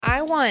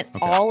I want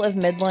all of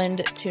Midland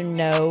to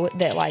know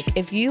that, like,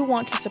 if you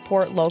want to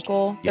support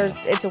local,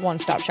 it's a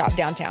one-stop shop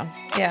downtown.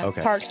 Yeah.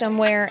 Okay. Park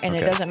somewhere, and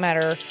it doesn't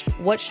matter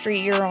what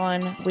street you're on.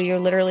 We are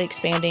literally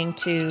expanding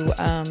to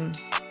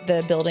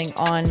the building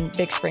on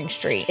Big Spring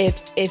Street.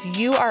 If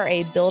you are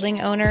a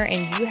building owner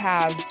and you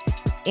have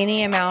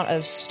any amount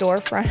of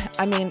storefront,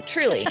 I mean,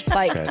 truly,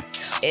 like,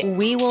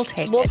 we will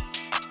take it.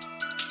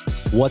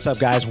 What's up,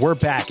 guys? We're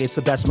back. It's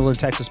the Best Midland,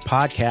 Texas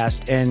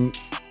podcast. And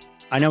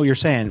I know you're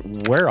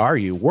saying, where are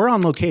you? We're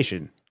on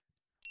location.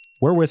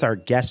 We're with our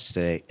guests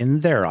today in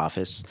their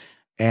office.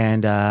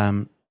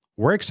 And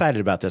we're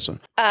excited about this one.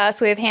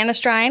 So we have Hannah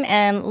Streun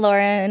and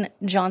Lauren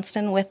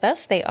Johnston with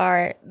us. They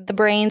are the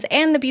brains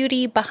and the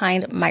beauty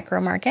behind Micro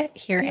Market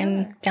here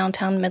in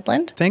downtown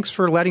Midland. Thanks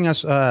for letting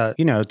us,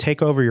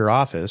 take over your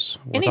office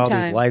with all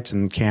these lights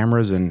and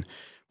cameras and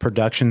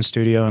production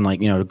studio and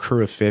a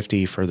crew of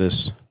 50 for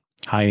this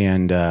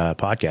high-end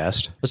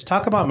podcast. Let's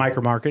talk about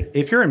Micro Market.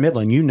 If you're in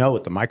Midland, you know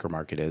what the Micro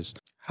Market is.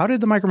 How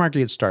did the Micro Market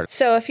get started?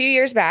 So a few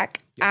years back,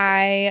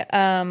 I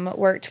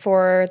worked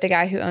for the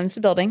guy who owns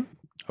the building.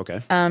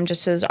 Okay.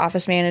 Just as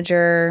office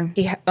manager.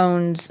 He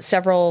owns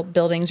several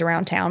buildings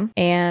around town.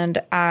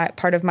 And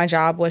part of my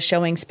job was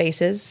showing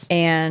spaces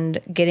and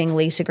getting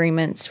lease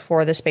agreements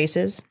for the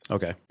spaces.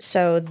 Okay.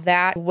 So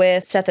that,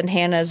 with Seth and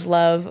Hannah's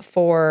love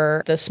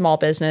for the small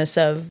business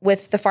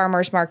with the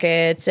farmers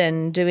markets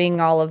and doing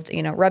all of,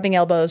 rubbing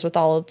elbows with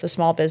all of the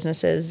small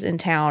businesses in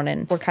town.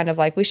 And we're kind of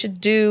like, we should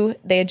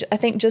they had, I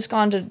think, just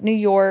gone to New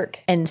York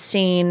and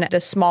seen the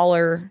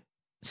smaller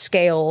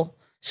scale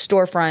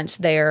storefronts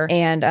there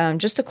and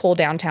just the cool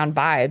downtown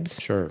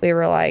vibes. Sure. We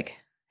were like,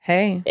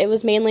 hey. It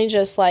was mainly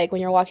just like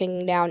when you're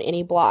walking down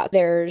any block,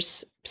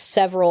 there's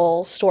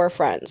several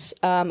storefronts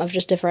of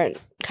just different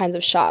kinds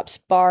of shops,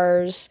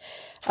 bars,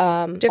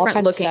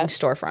 different looking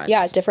storefronts.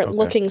 Yeah, different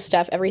looking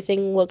stuff.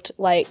 Everything looked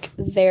like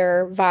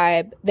their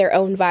vibe, their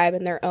own vibe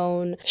and their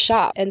own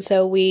shop. And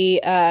so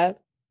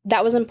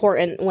that was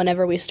important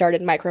whenever we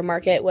started Micro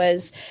Market,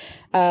 was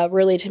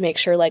really to make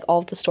sure like all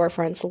of the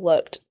storefronts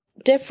looked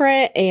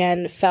different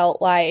and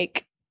felt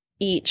like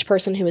each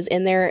person who was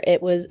in there, it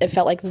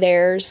felt like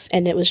theirs,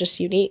 and it was just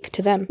unique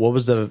to them. What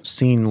was the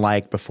scene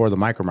like before the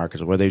Micro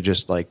Markets? Were they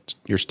just like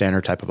your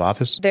standard type of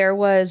office? There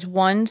was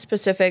one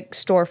specific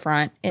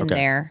storefront in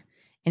there,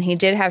 and he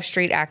did have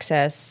street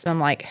access. I'm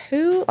like,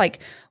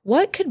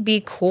 what could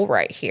be cool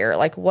right here?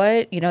 Like,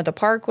 what, the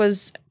park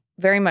was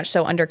very much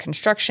so under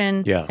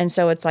construction. Yeah. And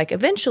so it's like,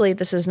 eventually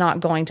this is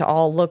not going to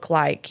all look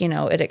like,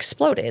 it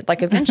exploded.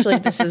 Like, eventually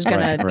this is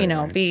going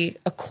to, be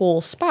a cool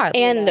spot.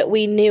 And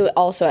we knew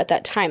also at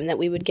that time that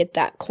we would get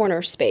that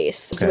corner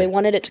space. Okay. So we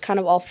wanted it to kind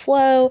of all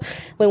flow.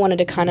 We wanted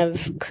to kind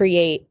of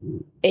create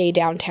a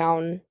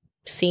downtown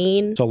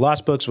scene. So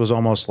Lost Books was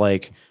almost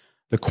like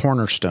the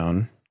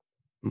cornerstone,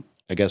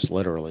 I guess,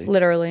 literally.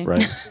 Literally.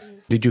 Right.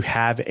 Did you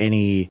have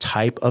any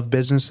type of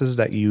businesses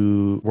that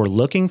you were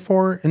looking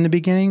for in the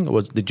beginning?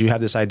 Did you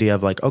have this idea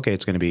of like, okay,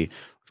 it's going to be,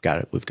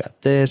 we've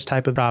got this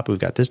type of shop, we've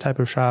got this type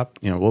of shop.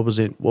 What was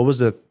it? What was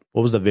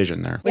the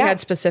vision there? We had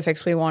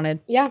specifics we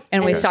wanted. Yeah.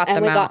 And we sought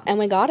them out. And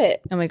we got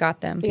it. And we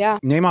got them. Yeah.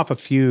 Name off a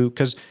few,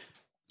 because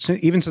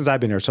even since I've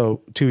been here,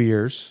 so 2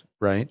 years,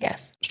 right?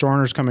 Yes. Store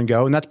owners come and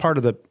go. And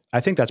I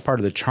think that's part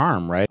of the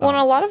charm, right? Well, and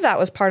a lot of that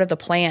was part of the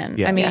plan.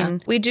 Yeah. I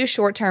mean, we do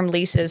short-term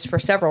leases for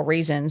several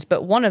reasons,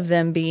 but one of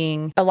them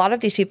being a lot of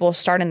these people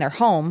start in their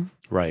home.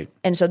 Right.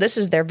 And so this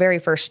is their very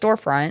first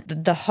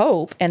storefront. The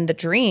hope and the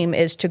dream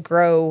is to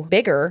grow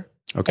bigger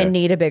and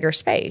need a bigger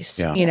space,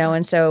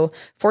 and so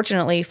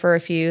fortunately for a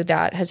few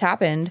that has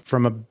happened.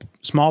 From a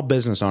small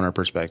business owner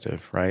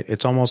perspective, right?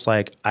 It's almost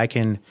like I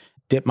can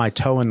dip my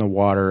toe in the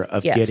water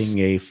of getting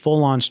a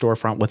full-on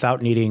storefront without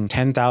needing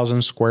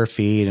 10,000 square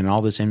feet and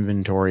all this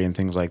inventory and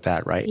things like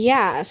that, right?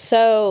 Yeah.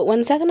 So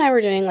when Seth and I were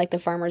doing like the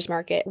farmers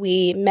market,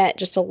 we met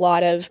just a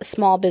lot of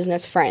small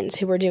business friends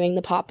who were doing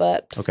the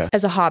pop-ups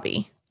as a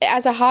hobby.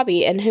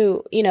 And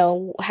who,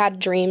 had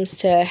dreams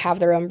to have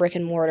their own brick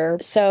and mortar.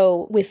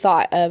 So we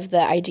thought of the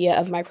idea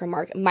of micro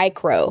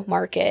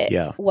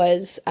market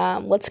was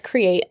let's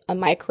create a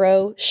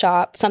micro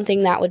shop,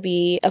 something that would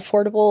be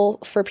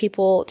affordable for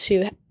people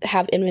to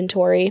have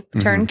inventory.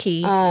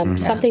 Turnkey.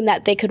 Something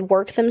that they could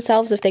work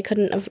themselves if they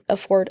couldn't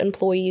afford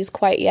employees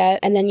quite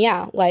yet. And then,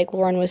 like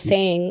Lauren was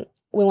saying,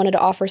 we wanted to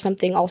offer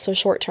something also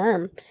short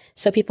term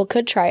so people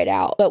could try it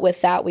out. But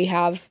with that, we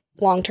have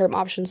long-term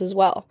options as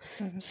well.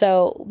 Mm-hmm.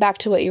 So back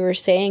to what you were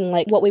saying,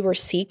 like what we were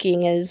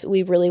seeking is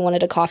we really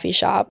wanted a coffee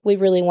shop. We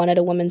really wanted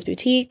a women's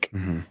boutique.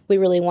 Mm-hmm. We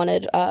really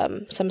wanted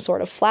some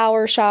sort of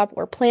flower shop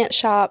or plant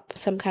shop,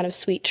 some kind of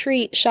sweet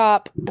treat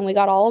shop. And we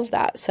got all of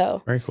that.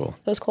 So very cool.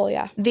 It was cool.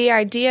 Yeah. The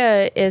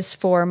idea is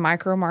for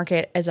Micro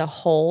Market as a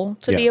whole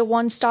to be a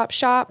one-stop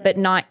shop, but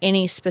not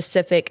any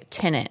specific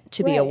tenant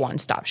to be a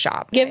one-stop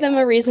shop. Give them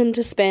a reason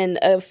to spend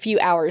a few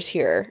hours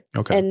here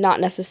and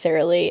not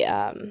necessarily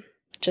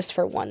just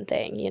for one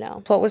thing,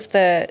 What was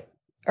the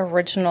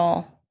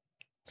original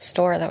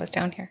store that was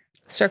down here?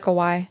 Circle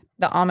Y.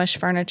 The Amish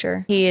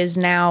furniture. He is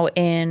now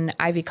in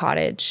Ivy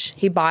Cottage.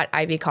 He bought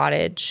Ivy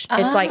Cottage.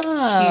 It's like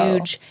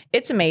huge.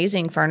 It's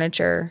amazing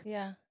furniture.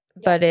 Yeah.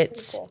 But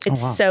it's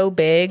so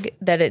big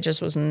that it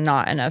just was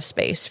not enough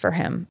space for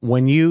him.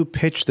 When you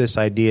pitched this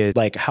idea,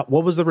 like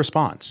what was the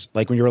response?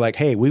 Like when you were like,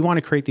 hey, we want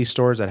to create these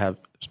stores that have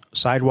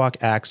sidewalk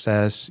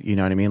access, you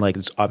know what I mean? Like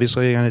it's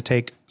obviously going to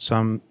take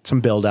some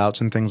build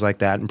outs and things like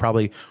that. And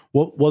probably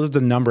what was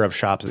the number of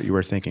shops that you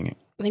were thinking?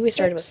 I think we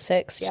started with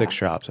 6. Yeah. 6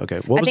 shops. Okay.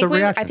 What was the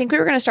reaction? I think we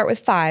were going to start with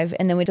 5,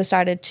 and then we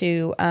decided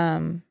to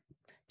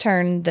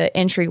turn the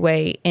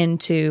entryway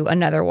into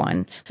another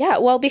one. Yeah,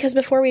 well, because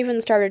before we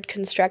even started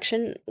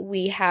construction,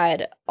 we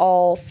had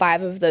all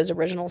 5 of those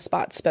original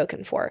spots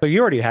spoken for. So you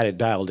already had it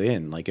dialed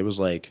in. Like it was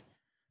like,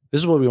 this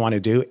is what we want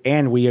to do,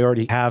 and we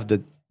already have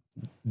the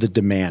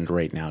demand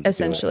right now.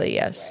 Essentially,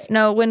 yes. Right.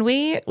 No, when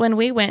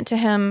we went to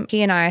him,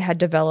 he and I had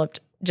developed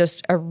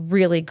just a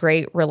really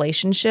great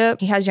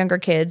relationship. He has younger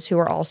kids who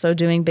are also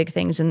doing big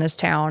things in this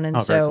town.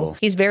 And so cool.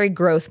 He's very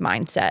growth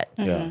mindset.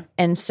 Yeah.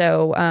 And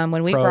so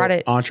when we brought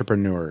it...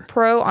 Entrepreneur.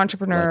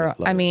 Love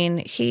it. I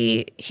mean,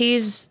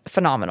 he's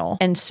phenomenal.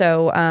 And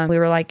so we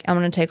were like, I'm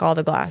going to take all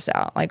the glass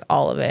out, like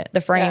all of it. The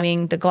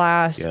framing, the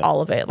glass,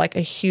 all of it, like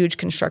a huge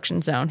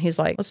construction zone. He's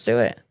like, let's do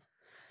it.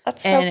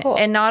 That's so cool.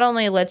 And not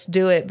only let's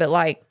do it, but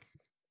like,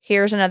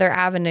 here's another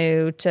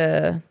avenue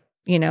to,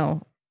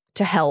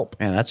 to help.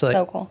 Man, that's like,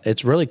 so cool.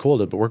 It's really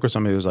cool to work with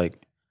somebody who's like,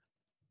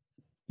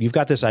 you've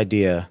got this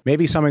idea.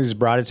 Maybe somebody's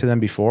brought it to them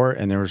before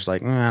and they were just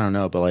like, I don't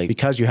know. But like,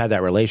 because you had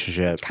that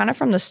relationship. Kind of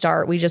from the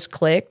start, we just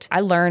clicked. I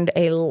learned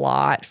a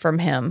lot from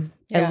him.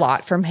 A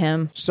lot from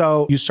him.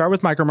 So you start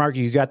with Micro Market.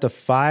 You got the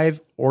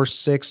 5 or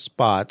 6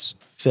 spots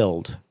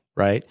filled,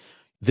 right?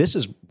 This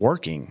is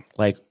working.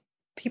 Like,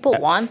 people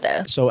want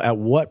this. So at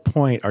what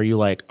point are you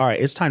like, all right,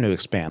 it's time to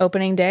expand?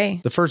 Opening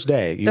day. The first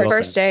day.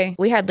 First day.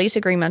 We had lease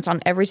agreements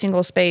on every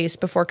single space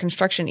before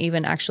construction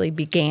even actually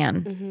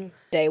began. Mm-hmm.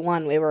 Day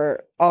one, we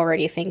were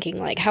already thinking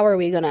like, how are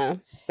we going to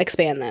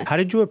expand this? How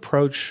did you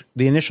approach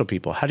the initial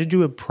people? How did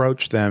you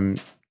approach them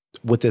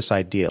with this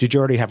idea? Did you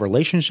already have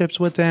relationships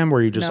with them?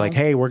 Were you just like,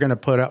 hey, we're going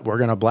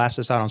to blast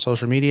this out on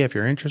social media if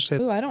you're interested?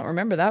 Ooh, I don't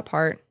remember that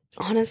part.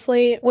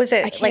 Honestly, was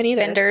it like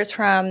vendors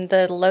from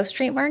the low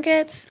street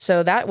markets?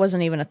 So that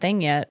wasn't even a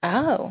thing yet.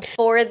 Oh.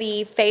 For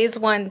the phase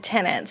 1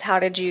 tenants, how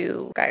did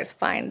you guys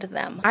find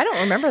them? I don't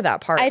remember that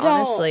part,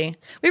 honestly.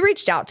 We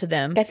reached out to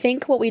them. I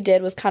think what we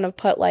did was kind of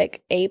put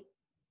like a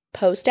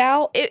post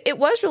out. It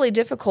was really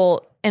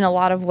difficult in a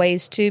lot of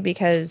ways too,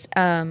 because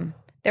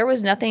there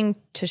was nothing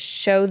to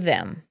show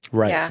them.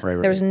 Right, yeah. right.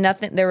 There was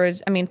nothing. There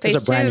was, phase 2. It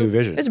was a brand new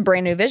vision. It was a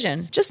brand new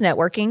vision. Just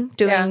networking,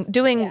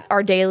 doing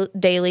our daily,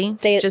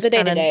 just the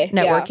day-to-day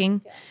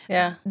networking.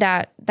 Yeah.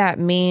 That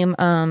meme.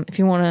 If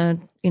you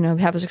want to,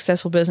 have a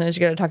successful business,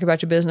 you got to talk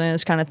about your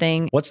business, kind of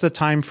thing. What's the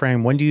time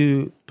frame? When do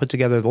you put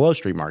together the Low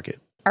Street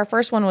Market? Our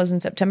first one was in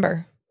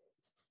September.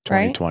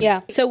 2020. Right?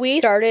 Yeah. So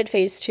we started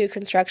phase 2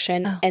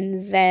 construction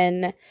and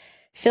then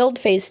filled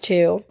phase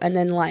 2, and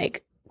then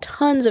like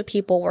tons of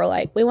people were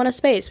like, we want a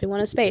space. And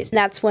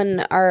that's when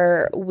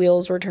our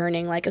wheels were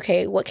turning like,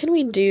 okay, what can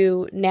we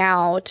do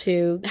now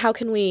how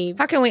can we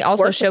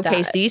also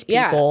showcase these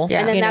people?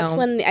 Yeah. And then that's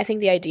when I think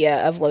the idea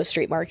of Low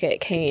Street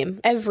Market came.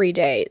 Every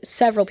day,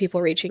 several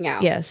people reaching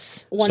out.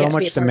 Yes. So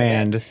much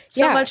demand.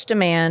 So much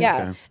demand.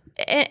 Yeah. Okay.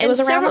 It was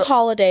around the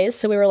holidays,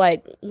 so we were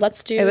like,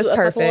 let's do a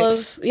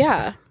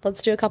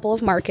couple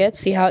of markets,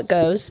 see how it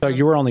goes. So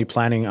you were only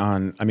planning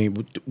on,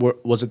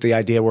 was it the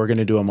idea we're going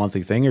to do a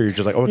monthly thing, or you're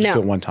just like, just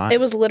do it one time?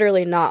 It was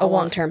literally not a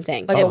long-term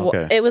thing.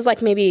 It was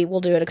like maybe we'll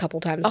do it a couple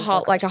times.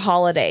 Like a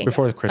holiday.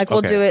 Before the Christmas. Like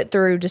we'll do it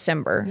through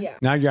December. Yeah.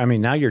 Now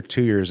you're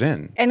 2 years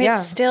in. And it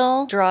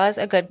still draws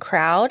a good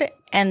crowd,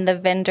 and the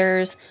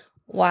vendors,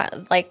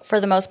 for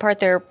the most part,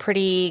 they're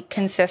pretty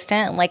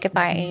consistent. Like if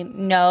I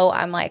know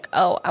I'm like,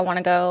 oh, I want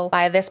to go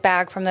buy this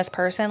bag from this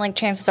person, like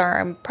chances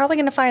are I'm probably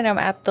going to find them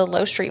at the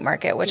Low Street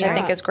Market, which I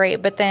think is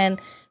great. But then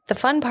the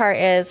fun part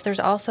is there's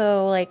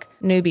also like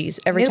newbies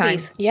every time.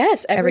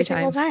 Yes, every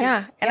single time.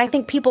 Yeah. And I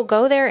think people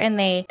go there and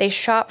they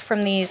shop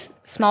from these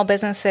small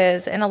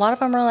businesses, and a lot of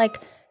them are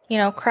like,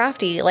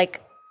 crafty,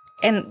 like,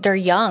 and they're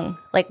young,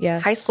 like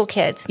high school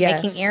kids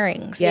making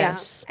earrings.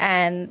 Yes.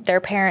 And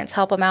their parents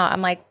help them out.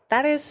 I'm like,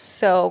 that is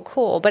so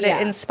cool. But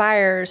it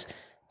inspires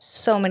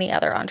so many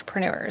other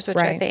entrepreneurs, which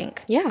I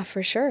think. Yeah,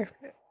 for sure.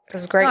 This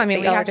is great. No,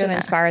 we have to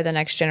inspire the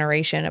next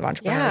generation of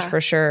entrepreneurs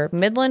for sure.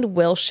 Midland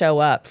will show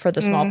up for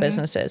the small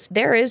businesses.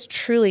 There is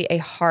truly a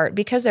heart,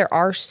 because there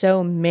are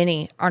so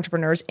many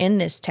entrepreneurs in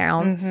this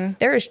town.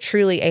 There is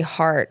truly a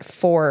heart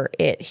for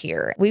it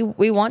here.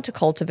 We want to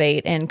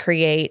cultivate and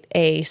create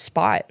a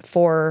spot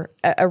for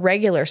a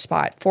regular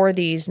spot for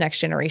these next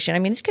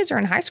generation. These kids are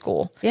in high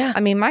school. Yeah.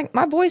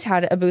 My boys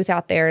had a booth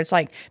out there. It's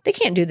like, they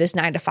can't do this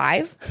 9 to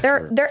 5.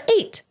 They're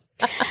 8.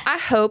 I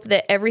hope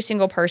that every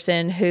single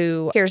person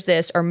who hears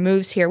this or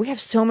moves here, we have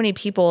so many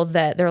people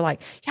that they're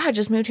like, yeah, I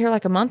just moved here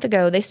like a month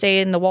ago. They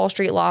stay in the Wall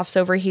Street lofts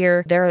over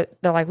here. They're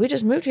like, we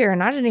just moved here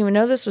and I didn't even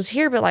know this was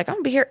here, but like, I'm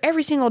gonna be here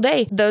every single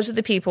day. Those are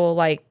the people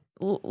like,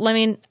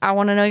 I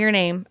want to know your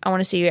name. I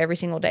want to see you every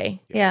single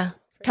day. Yeah.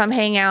 Come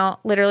hang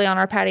out literally on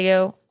our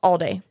patio all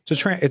day.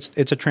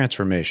 It's a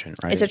transformation,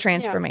 right? It's a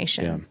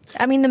transformation. Yeah.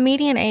 I mean, the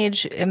median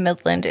age in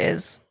Midland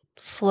is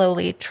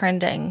slowly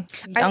trending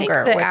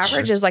younger. I think the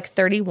average is like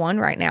 31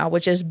 right now,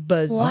 which is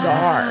bizarre.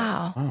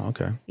 Wow. Oh,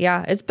 okay.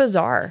 Yeah, it's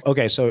bizarre.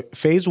 Okay, so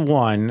phase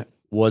 1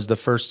 was the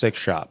first 6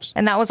 shops.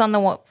 And that was on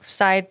the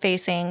side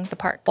facing the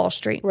park. Wall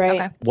Street.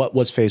 Right. Okay. What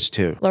was phase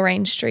 2?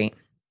 Lorraine Street.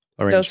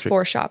 Those Street.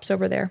 4 shops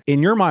over there.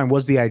 In your mind,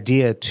 was the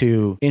idea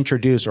to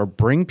introduce or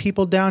bring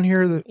people down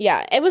here?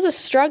 Yeah, it was a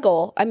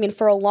struggle. I mean,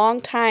 for a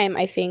long time,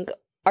 I think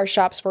our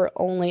shops were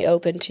only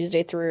open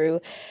Tuesday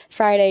through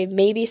Friday,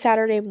 maybe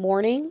Saturday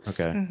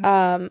mornings. Okay.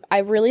 I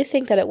really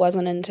think that it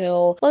wasn't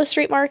until Low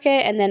Street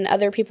Market and then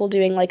other people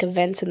doing like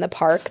events in the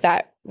park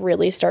that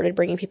really started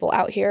bringing people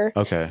out here.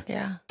 Okay.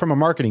 Yeah. From a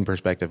marketing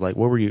perspective, like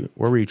what were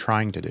you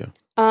trying to do?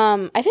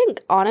 I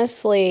think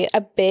honestly,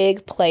 a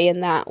big play in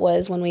that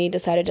was when we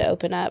decided to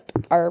open up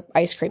our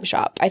ice cream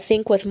shop. I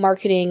think with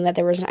marketing that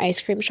there was an ice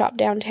cream shop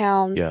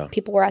downtown. Yeah.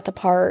 People were at the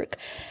park.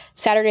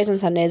 Saturdays and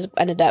Sundays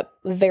ended up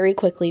very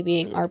quickly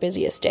being our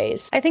busiest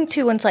days. I think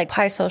too, once like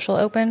Pie Social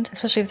opened,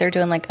 especially if they're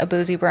doing like a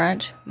boozy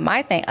brunch,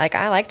 my thing, like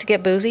I like to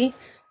get boozy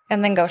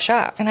and then go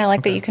shop. And I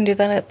like that you can do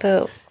that at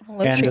the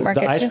Low Street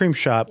Market the ice too. cream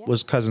shop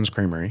was Cousin's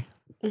Creamery,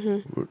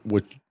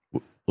 which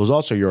was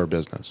also your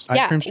business.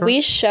 Ice cream store? We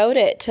showed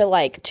it to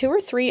like 2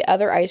 or 3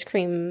 other ice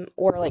cream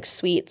or like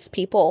sweets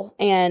people.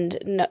 And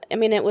no, I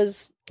mean, it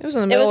was in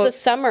the middle it was the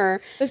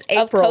summer was of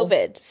April.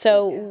 COVID.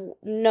 So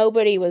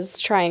nobody was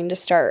trying to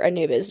start a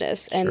new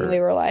business. And Sure. we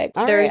were like,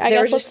 all right, I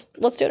guess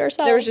let's do it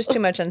ourselves. There was just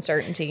too much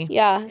uncertainty.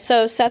 Yeah.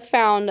 So Seth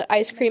found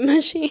ice cream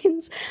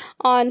machines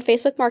on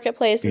Facebook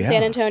Marketplace in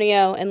San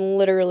Antonio and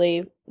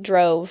literally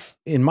drove.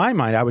 In my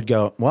mind, I would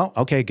go, well,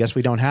 okay, guess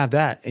we don't have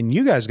that. And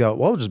you guys go,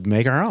 well, we'll just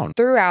make our own.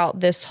 Throughout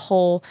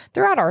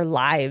our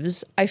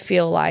lives, I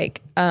feel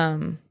like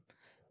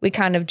we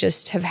kind of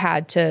just have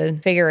had to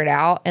figure it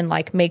out and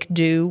like make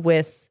do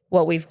with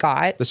what we've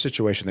got. The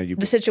situation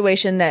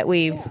that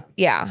we've,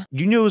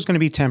 you knew it was going to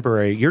be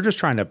temporary. You're just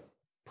trying to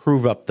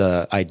prove up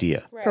the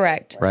idea.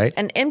 correct. Right.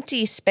 An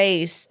empty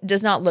space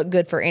does not look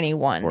good for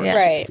anyone.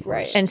 Yeah.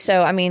 Right. And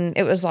so, I mean,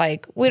 it was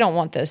like, we don't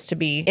want this to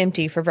be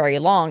empty for very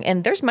long.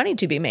 And there's money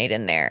to be made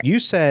in there. You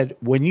said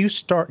when you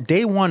start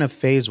day 1 of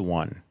phase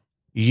 1,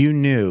 you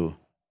knew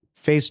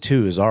phase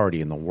 2 is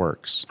already in the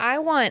works. I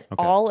want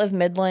all of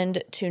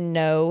Midland to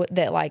know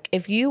that, like,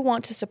 if you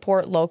want to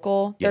support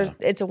local,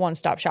 it's a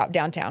one-stop shop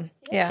downtown.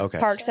 Yeah. Okay.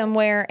 Park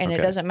somewhere, and it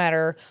doesn't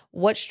matter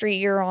what street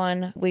you're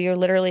on. We are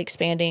literally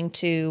expanding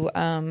to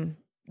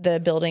the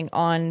building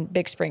on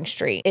Big Spring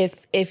Street.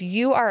 If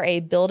you are a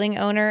building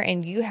owner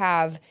and you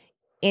have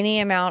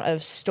any amount of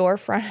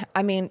storefront,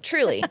 I mean,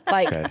 truly,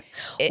 like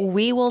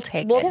we will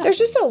take it. There's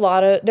just a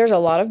lot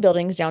of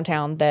buildings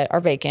downtown that are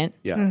vacant.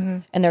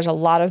 Yeah. And there's a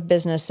lot of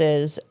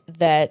businesses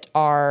that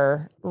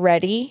are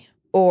ready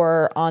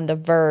or on the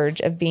verge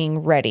of being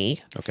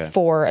ready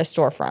for a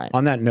storefront.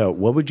 On that note,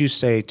 what would you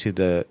say to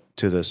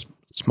the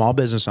small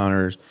business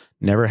owners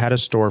never had a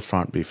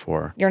storefront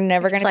before? You're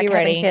never going to be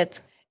ready.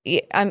 Kids.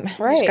 I'm You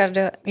just got to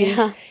do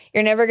it.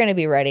 You're never going to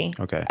be ready.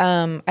 Okay.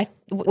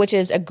 Which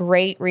is a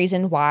great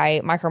reason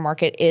why Micro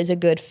Market is a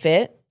good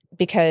fit,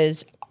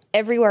 because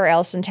everywhere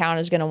else in town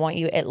is going to want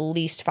you at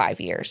least 5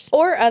 years.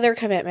 Or other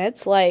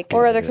commitments,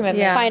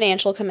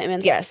 financial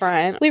commitments up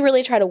front. We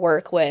really try to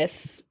work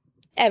with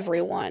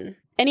everyone.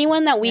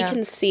 Anyone that we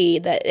can see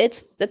that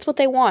that's what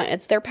they want.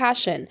 It's their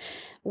passion.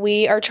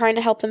 We are trying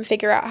to help them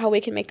figure out how we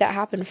can make that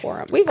happen for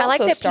them. I like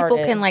that people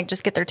can like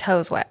just get their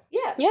toes wet.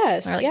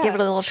 Yes. Or like give it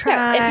a little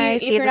try,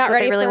 see if it's what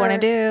they really want to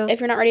do. If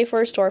you're not ready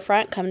for a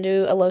storefront, come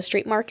to a Low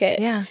Street Market.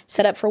 Yeah.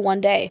 Set up for one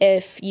day.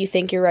 If you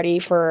think you're ready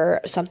for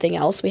something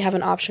else, we have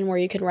an option where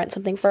you can rent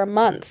something for a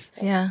month.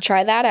 Yeah.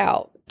 Try that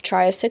out.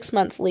 Try a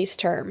 6-month lease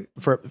term.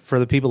 For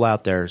the people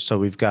out there, so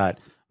we've got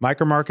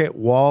Micro Market,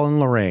 Wall, and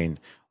Lorraine.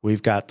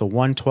 We've got the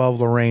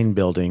 112 Lorraine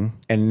building,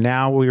 and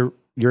now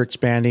you're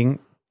expanding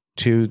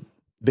to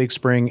Big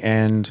Spring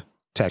and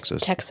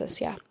Texas,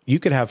 yeah. You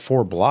could have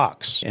 4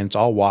 blocks, and it's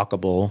all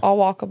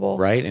walkable.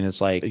 Right? And it's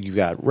like you've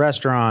got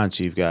restaurants,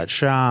 you've got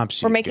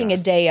shops. We're making a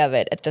day of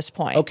it at this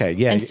point. Okay,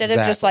 yeah. Instead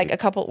of just like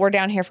we're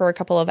down here for a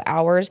couple of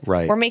hours.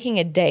 Right. We're making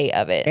a day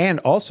of it. And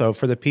also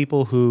for the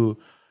people who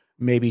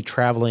may be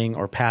traveling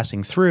or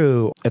passing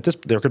through,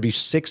 there could be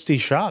 60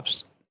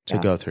 shops to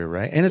go through,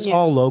 right? And it's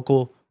all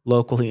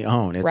locally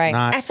owned. It's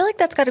not. I feel like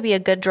that's got to be a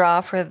good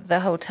draw for the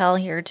hotel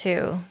here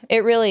too.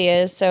 It really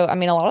is. So, I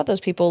mean, a lot of those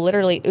people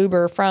literally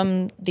Uber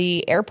from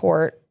the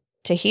airport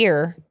to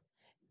here.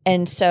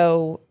 And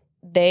so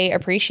they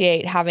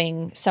appreciate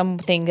having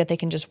something that they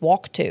can just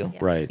walk to.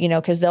 Right.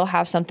 Because they'll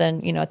have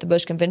something, at the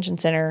Busch Convention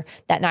Center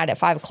that night at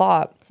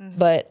 5:00.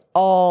 But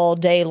all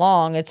day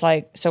long, it's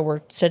like, so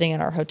we're sitting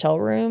in our hotel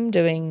room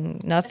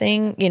doing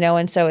nothing,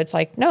 and so it's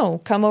like, no,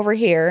 come over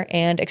here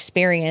and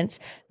experience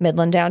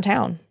Midland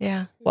downtown.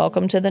 Yeah.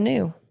 Welcome to the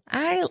new.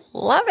 I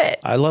love it.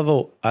 I love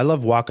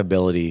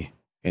walkability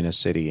in a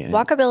city. And,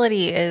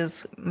 Walkability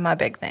is my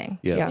big thing.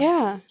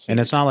 Yeah. And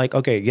it's not like,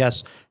 okay,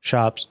 yes,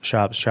 shops.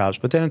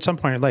 But then at some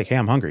point, you're like, hey,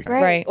 I'm hungry.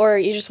 Right. Or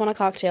you just want a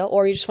cocktail,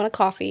 or you just want a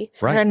coffee.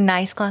 Right. A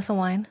nice glass of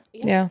wine.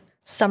 Yeah.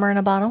 Summer in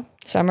a bottle.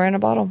 Summer in a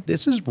bottle.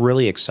 This is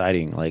really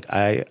exciting. Like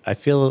I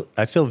feel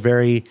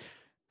very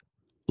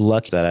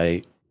lucky that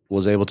I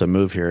was able to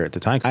move here at the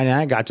time. And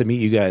I got to meet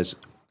you guys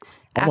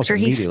almost After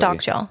he immediately.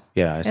 stalked y'all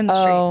Yeah. in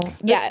the street.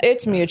 Yeah.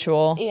 It's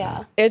mutual.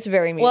 Yeah. It's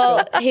very mutual.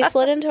 Well, he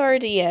slid into our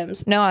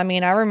DMs. No, I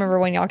mean, I remember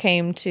when y'all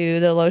came to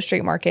the Low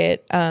Street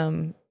Market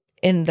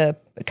in the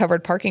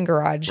covered parking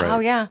garage. Right. Oh,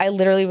 yeah. I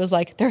literally was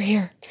like, they're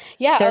here.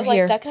 Yeah, They're I was like,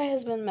 here. that guy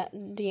has been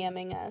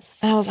DMing us.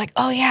 And I was like,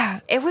 oh,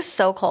 yeah. It was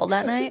so cold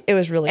that night. It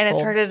was really and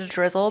cold. it started to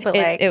drizzle, but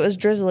It was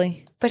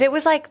drizzly. but it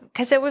was like,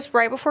 because it was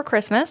right before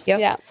Christmas. Yep.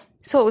 Yeah.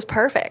 So it was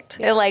perfect.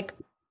 It like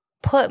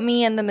put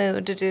me in the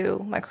mood to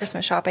do my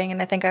Christmas shopping.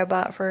 And I think I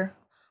bought for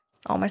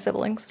all my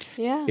siblings.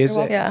 Yeah. Is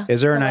Yeah.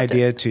 there an I loved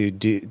idea to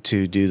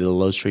do the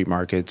Low Street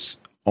Markets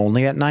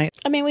only at night?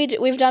 I mean,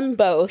 we've done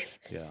both.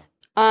 Yeah.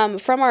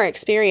 From our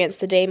experience,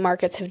 the day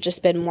markets have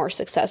just been more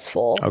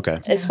successful. Okay.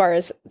 As far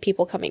as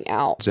people coming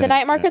out. So- The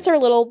night markets are a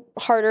little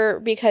harder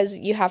because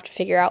you have to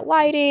figure out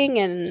lighting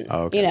and,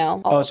 Okay. you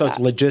know. Oh, all so of it's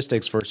that.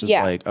 logistics versus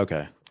Yeah. like,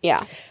 okay.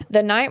 Yeah.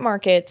 The night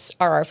markets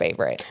are our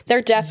favorite.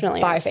 They're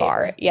definitely By our far.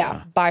 favorite.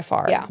 Yeah. By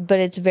far. Yeah. But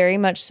it's very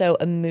much so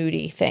a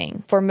moody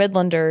thing. For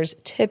Midlanders,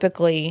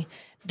 typically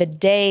the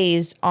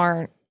days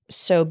aren't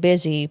so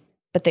busy,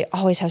 but they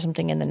always have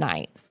something in the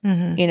night.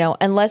 You know,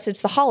 unless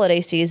it's the holiday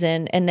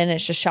season and then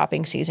it's just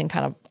shopping season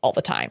kind of all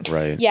the time.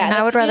 Right. Yeah. And I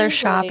would that's rather usually-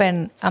 shop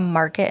in a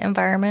market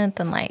environment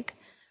than like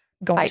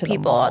Going Buy to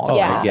people. the mall. Oh,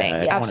 Yeah. yeah. thing. I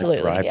don't wanna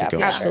Absolutely. drive to Yeah, go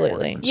for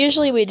Absolutely.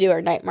 Usually we do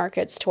our night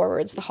markets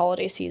towards the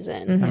holiday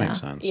season. That makes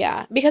sense.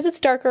 Yeah. Because it's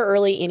darker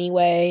early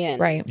anyway. And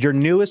Right. Your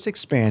newest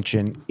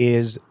expansion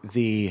is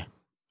the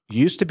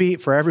used to be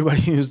for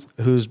everybody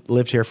who's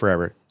lived here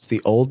forever. It's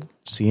the old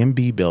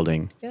CMB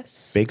building,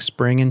 Yes. Big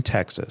Spring in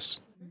Texas,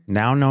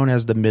 now known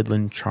as the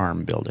Midland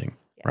Charm building,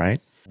 right?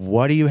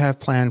 What do you have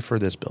planned for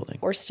this building?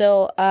 we're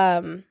still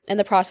in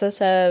the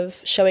process of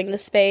showing the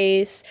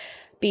space,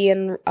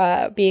 being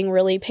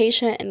really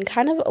patient and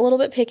kind of a little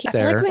bit picky. I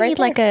feel like we There. need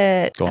like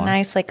a Go on.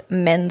 nice like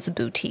men's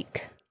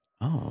boutique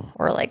Oh,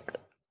 or like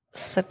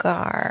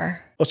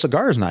cigar well,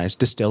 cigar is nice.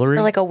 Distillery.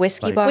 or like a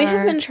whiskey bar. We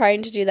have been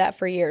trying to do that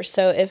for years.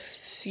 So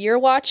if you're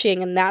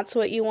watching and that's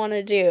what you want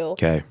to do,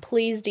 Okay.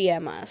 please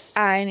DM us.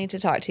 I need to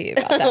talk to you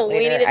about that We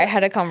later. need to- I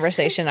had a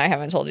conversation I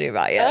haven't told you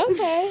about yet.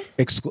 Okay.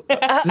 This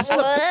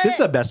is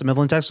a Best of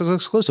Midland, Texas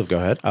exclusive. Go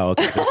ahead. Oh,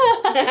 okay.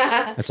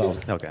 That's all.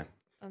 Okay.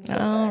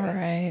 All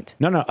right.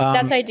 No.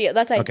 That's ideal.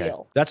 That's okay.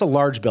 ideal. That's a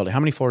large building.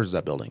 How many floors is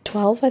that building?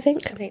 12, I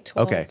think. I think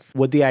 12. Okay.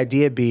 Would the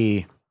idea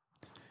be,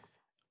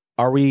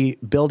 are we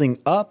building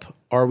up?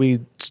 Or are we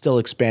still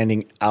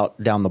expanding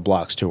out down the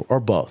blocks too, or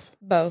both?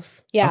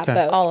 Both. Yeah, Okay.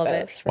 both. All of both,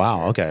 it. for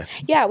Wow. Okay.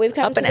 Yeah, we've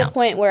come Up to and the out.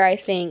 point where I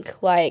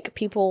think like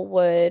people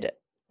would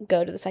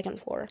go to the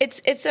second floor.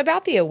 It's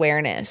about the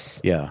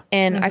awareness. Yeah.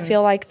 And I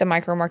feel like the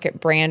micro market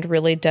brand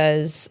really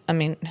does. I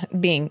mean,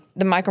 being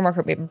the micro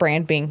market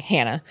brand being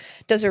Hannah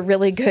does a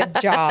really good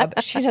job.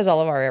 She does all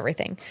of our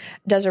everything.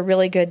 Does a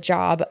really good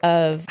job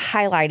of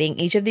highlighting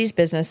each of these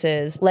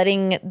businesses,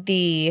 letting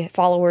the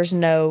followers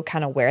know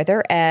kind of where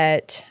they're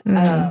at.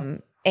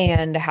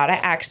 And how to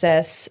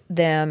access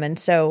them. And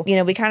so, you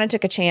know, we kind of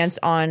took a chance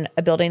on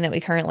a building that we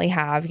currently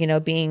have, you know,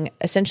 being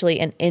essentially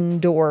an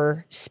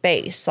indoor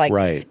space. Like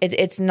Right.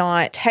 it's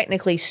not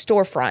technically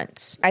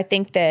storefronts. I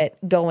think that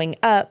going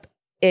up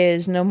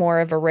is no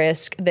more of a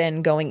risk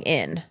than going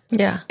in.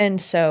 Yeah.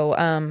 And so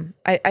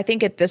I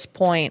think at this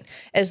point,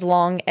 as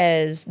long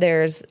as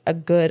there's a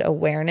good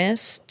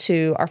awareness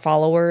to our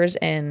followers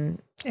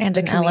and the an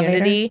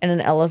community and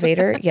an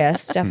elevator,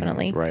 yes,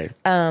 definitely. Right.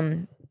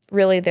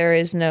 Really, there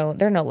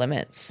are no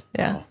limits.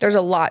 Yeah. There's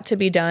a lot to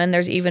be done.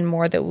 There's even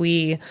more that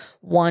we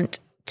want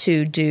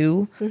to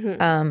do.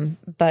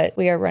 But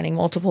we are running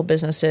multiple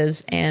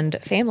businesses and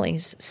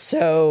families.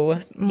 So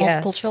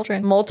Multiple yes,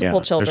 children. multiple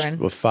There's children.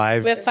 with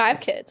five. We have 5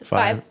 kids,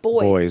 5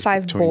 boys.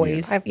 Five between you.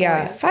 boys. Five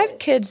Yeah. boys. 5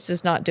 kids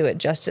does not do it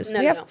justice. No,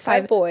 we have no,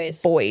 5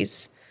 boys.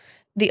 boys.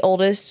 The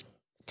oldest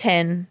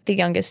 10, the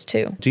youngest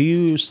 2. Do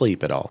you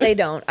sleep at all? They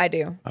don't. I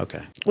do.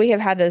 Okay. We have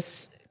had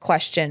this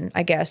question,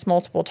 I guess,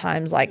 multiple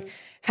times, like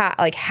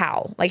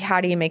how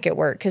do you make it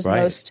work? Because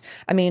Right.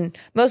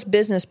 most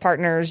business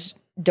partners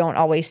don't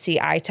always see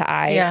eye to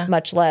eye, Yeah.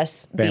 much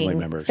less Family being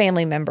members.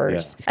 family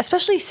members.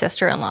 Especially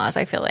sister-in-laws,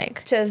 I feel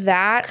like. To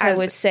that, I 'Cause-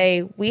 would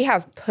say we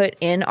have put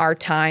in our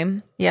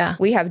time. Yeah.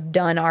 We have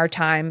done our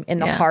time in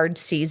the Yeah. hard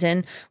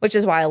season, which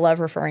is why I love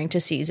referring to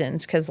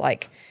seasons, because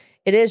like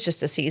it is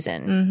just a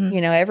season. Mm-hmm.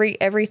 You know,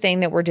 everything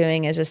that we're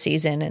doing is a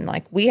season, and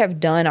like we have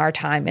done our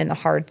time in the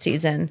hard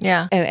season.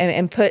 Yeah.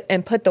 and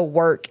put the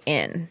work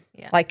in.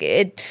 Yeah.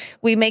 Like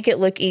we make it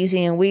look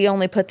easy, and we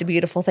only put the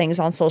beautiful things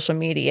on social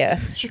media.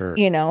 Sure.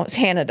 You know,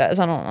 Hannah does.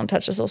 I don't want to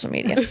touch the social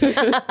media.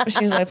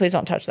 She's like, please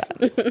don't touch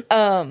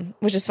that.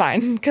 Which is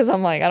fine because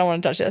I'm like, I don't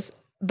want to touch this.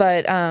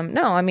 But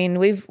no, I mean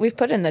we've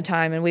put in the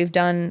time and we've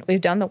done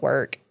the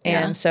work,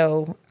 and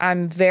so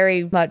I'm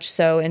very much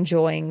so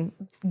enjoying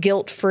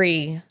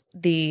guilt-free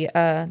the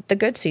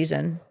good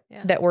season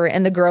that we're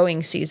in, the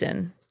growing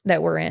season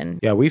that we're in.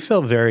 Yeah, we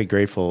feel very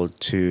grateful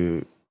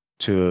to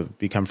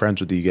become friends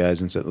with you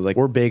guys, and so like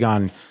we're big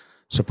on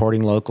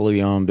supporting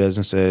locally owned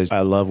businesses.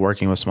 I love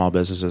working with small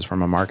businesses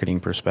from a marketing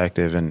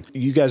perspective, and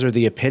you guys are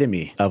the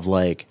epitome of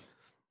like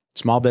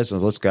small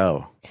business. Let's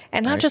go,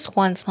 and not just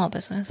one small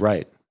business,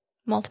 right?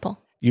 Multiple.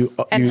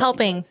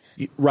 Helping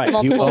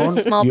multiple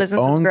small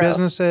businesses own grow.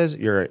 Businesses.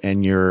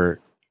 You're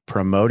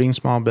promoting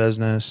small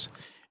business,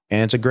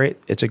 and it's a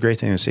great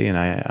thing to see. And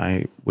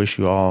I wish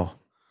you all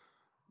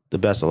the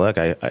best of luck.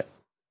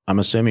 I'm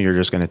assuming you're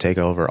just going to take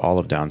over all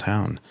of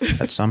downtown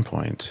at some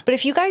point. But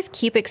if you guys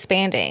keep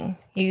expanding,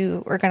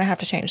 you are going to have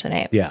to change the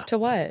name. Yeah. To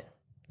what?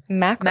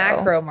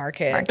 Macro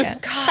market.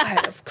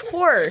 God, of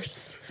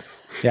course.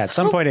 Yeah, at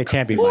some point it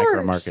can't be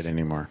micro market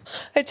anymore.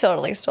 I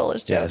totally stole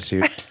his joke.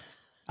 Yeah,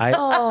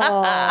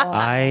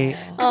 I'm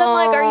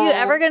like, are you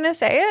ever going to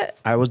say it?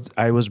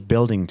 I was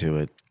building to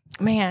it.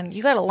 Man,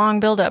 you got a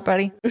long build up,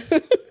 buddy.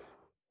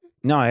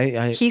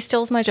 No, he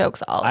steals my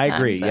jokes all the time. I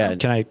agree. So. Yeah.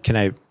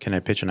 Can I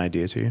pitch an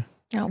idea to you?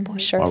 Oh boy,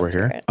 sure. While we're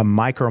here, a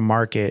micro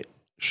market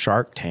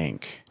Shark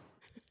Tank,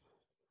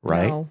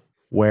 right? No.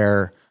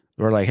 Where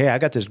we're like, hey, I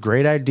got this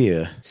great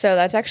idea. So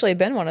that's actually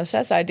been one of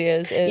Seth's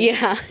ideas.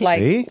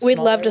 See? We'd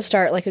love to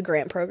start like a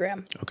grant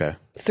program. Okay.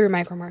 Through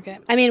Micro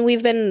Market. I mean,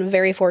 we've been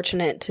very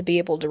fortunate to be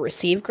able to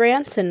receive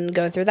grants and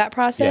go through that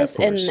process.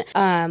 Yeah,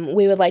 and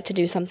we would like to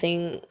do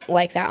something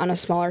like that on a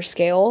smaller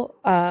scale.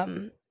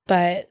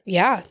 But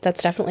yeah,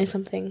 that's definitely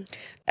something.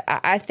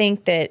 I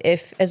think that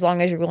as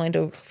long as you're willing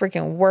to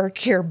freaking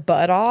work your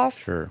butt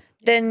off, Sure.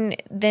 then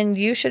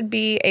you should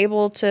be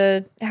able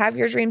to have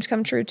your dreams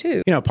come true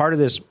too. You know, part of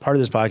this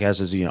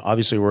podcast is,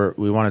 obviously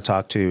we want to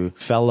talk to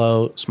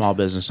fellow small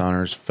business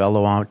owners,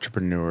 fellow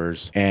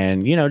entrepreneurs,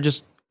 and,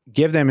 just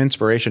give them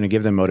inspiration and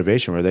give them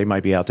motivation where they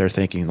might be out there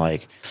thinking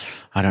like,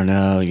 I don't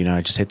know,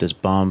 I just hit this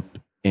bump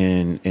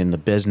in the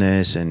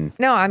business. And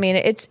no, I mean,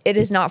 it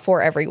is not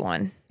for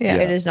everyone. Yeah.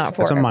 It is not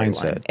for everyone.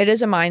 It's a mindset. It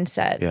is a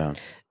mindset. Yeah.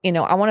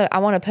 I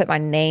want to put my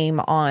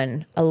name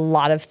on a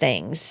lot of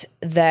things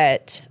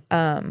that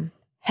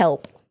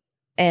help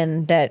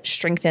and that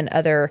strengthen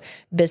other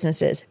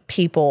businesses,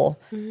 people.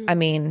 Mm-hmm. I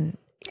mean,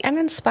 and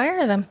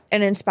inspire them.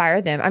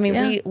 I mean,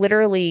 we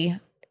literally,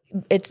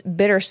 it's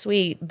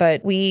bittersweet,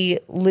 but we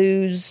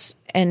lose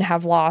and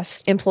have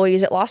lost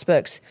employees at Lost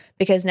Books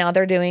because now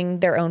they're doing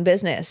their own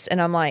business,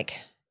 and I'm like,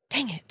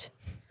 dang it.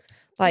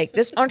 Like,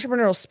 this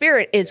entrepreneurial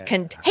spirit is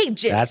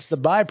contagious. That's the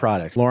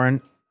byproduct.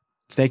 Lauren,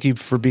 thank you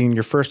for being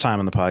your first time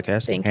on the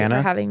podcast. Thank Hannah,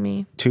 you for having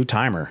me.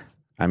 2-timer.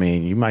 I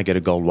mean, you might get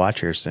a gold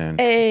watch here soon.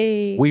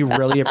 Hey. We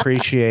really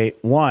appreciate,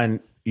 1,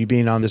 you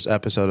being on this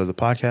episode of the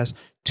podcast.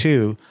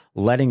 2,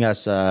 letting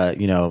us,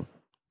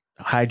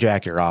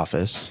 hijack your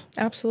office.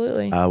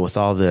 Absolutely. With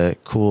all the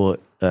cool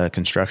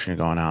construction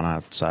going on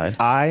outside.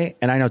 I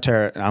know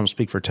Tara, and I'm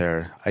speak for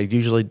Tara.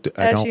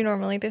 You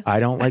normally do. I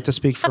don't like to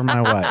speak for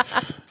my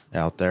wife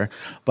out there,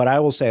 but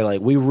I will say,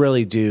 like, we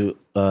really do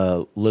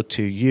look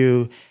to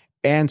you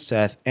and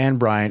Seth and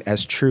Brian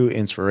as true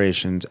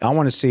inspirations. I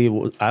want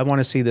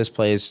to see this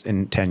place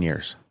in 10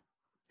 years,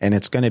 and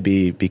it's going to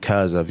be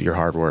because of your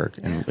hard work,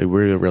 and we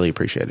really, really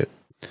appreciate it.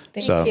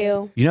 Thank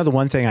you. The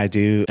one thing I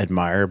do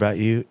admire about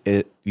you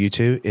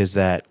two, is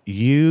that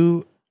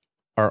you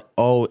are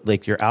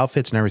like your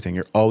outfits and everything.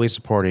 You're always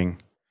supporting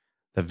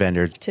the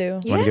vendor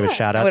too. Want to give a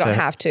shout out? We don't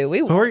have to.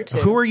 We want to.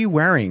 Who are you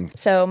wearing?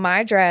 So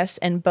my dress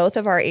and both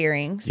of our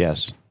earrings.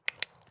 Yes.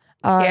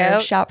 Our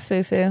Shop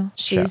Fufu.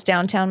 She's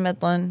downtown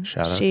Midland.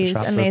 She's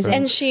amazing.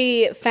 And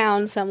she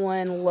found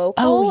someone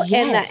local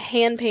and that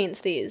hand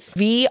paints these.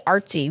 VEE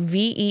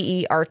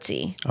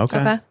Artsy.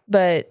 Okay.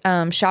 But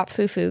Shop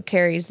Fufu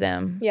carries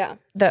them. Yeah.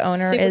 The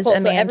owner Super is cool.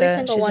 Amanda. So every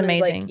single She's one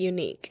amazing. is like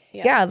unique.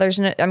 Yeah, there's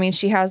no, I mean,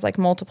 she has like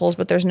multiples,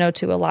 but there's no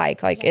two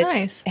alike. Like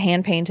it's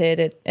hand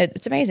painted.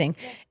 It's amazing.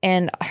 Yeah.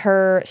 And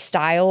her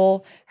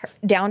style,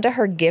 down to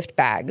her gift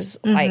bags,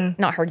 like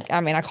not her,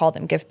 I mean, I call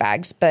them gift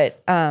bags,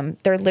 but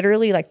they're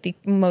literally like the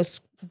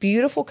most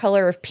beautiful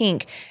color of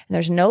pink. And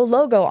there's no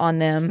logo on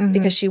them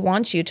because she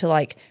wants you to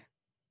like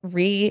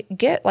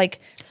re-gift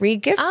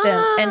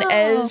them. And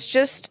as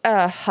just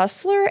a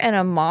hustler and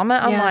a mama,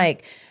 I'm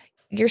like,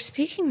 you're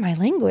speaking my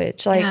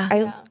language. Like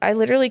I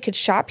literally could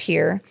shop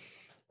here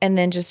and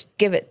then just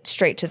give it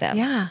straight to them.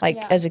 Yeah.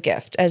 As a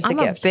gift, as the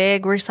gift. I'm a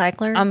big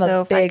recycler. I'm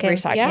a big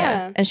recycler.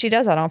 Yeah. And she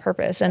does that on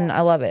purpose. And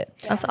I love it.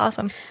 That's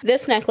awesome.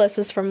 This necklace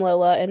is from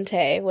Lola and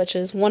Tay, which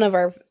is one of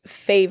our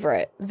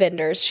favorite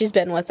vendors. She's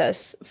been with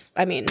us,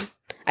 I mean,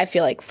 I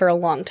feel like for a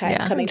long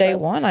time. Coming day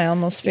one, I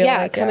almost feel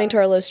like. Coming to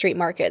our low street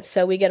markets.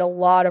 So we get a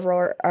lot of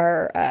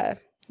our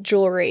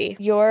jewelry.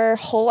 Your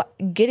whole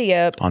giddy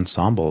up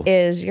ensemble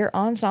is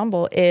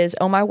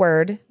Oh My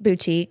Word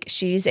Boutique.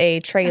 She's a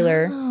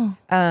trailer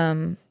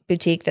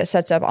boutique that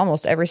sets up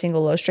almost every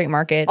single low street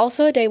market.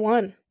 Also a day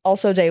one. Wow.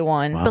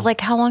 But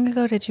like, how long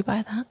ago did you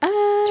buy that?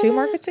 2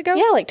 markets ago.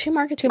 Yeah, like 2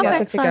 markets ago.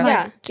 markets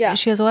ago. Yeah.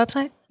 She has a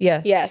website?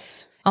 Yes.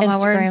 Yes. Oh, my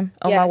word. Instagram.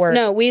 Oh, Yes. my word.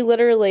 No, we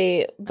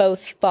literally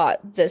both bought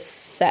this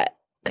set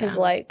because,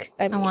 I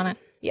want it.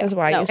 Yeah, That's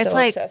why I used to It's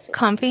like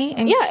comfy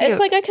and cute. it's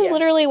like I can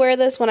literally wear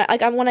this when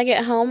I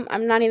get home.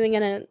 I'm not even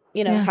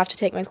gonna have to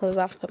take my clothes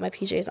off and put my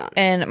PJs on.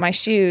 And my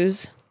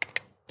shoes,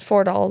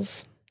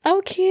 $4.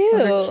 Oh, cute!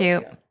 Those are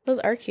cute. Those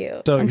are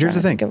cute. So here's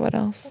the thing. Think of what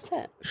else? That's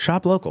it.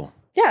 Shop local.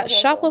 Yeah,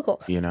 shop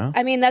local. You know?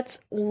 I mean, that's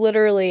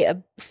literally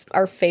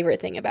our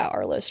favorite thing about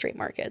our low street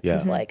markets. Yeah.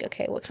 Is like,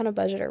 okay, what kind of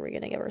budget are we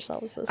going to give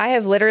ourselves this? I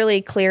have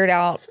literally cleared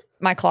out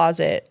my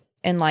closet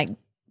and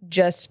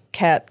just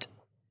kept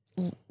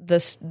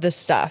this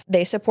stuff.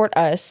 They support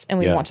us and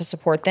we want to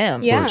support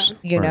them. Yeah.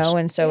 You know,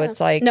 and so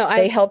it's like No,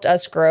 they helped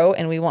us grow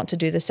and we want to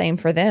do the same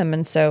for them.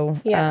 And so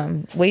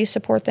we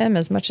support them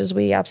as much as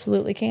we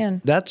absolutely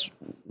can. That's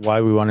why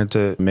we wanted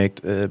to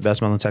make the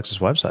Best Midland, Texas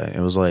website.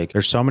 It was like,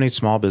 there's so many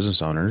small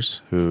business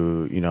owners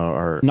who,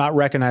 are not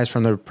recognized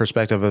from the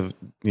perspective of,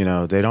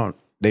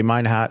 they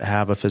might not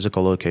have a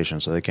physical location,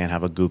 so they can't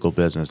have a Google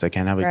business. They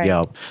can't have a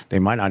Yelp. They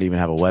might not even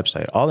have a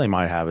website. All they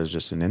might have is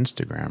just an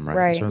Instagram, right?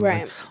 Right. So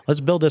like,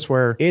 let's build this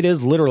where it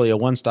is literally a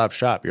one-stop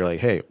shop. You're like,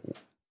 hey,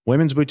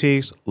 women's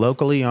boutiques,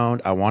 locally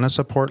owned. I want to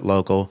support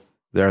local.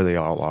 There they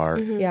all are.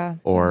 Mm-hmm. Yeah.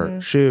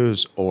 Or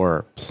shoes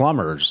or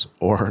plumbers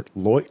or,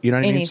 you know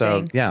what I mean? So,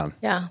 Anything.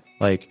 Yeah.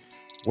 like,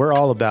 we're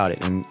all about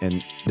it.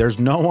 And there's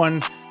no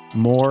one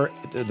more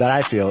that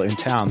I feel in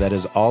town that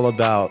is all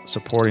about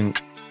supporting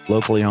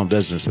locally owned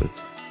businesses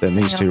than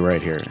these two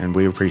right here. And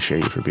we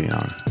appreciate you for being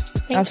on.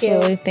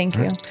 Absolutely. Thank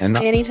you. And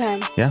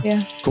Anytime.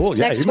 Yeah. Cool.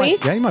 Yeah. Next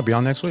week? You might be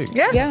on next week.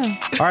 Yeah.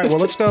 All right. Well,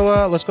 let's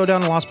go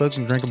down to Lost Books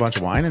and drink a bunch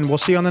of wine, and we'll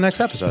see you on the next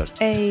episode.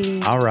 Hey.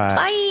 All right.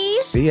 Bye.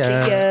 See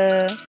ya. See ya.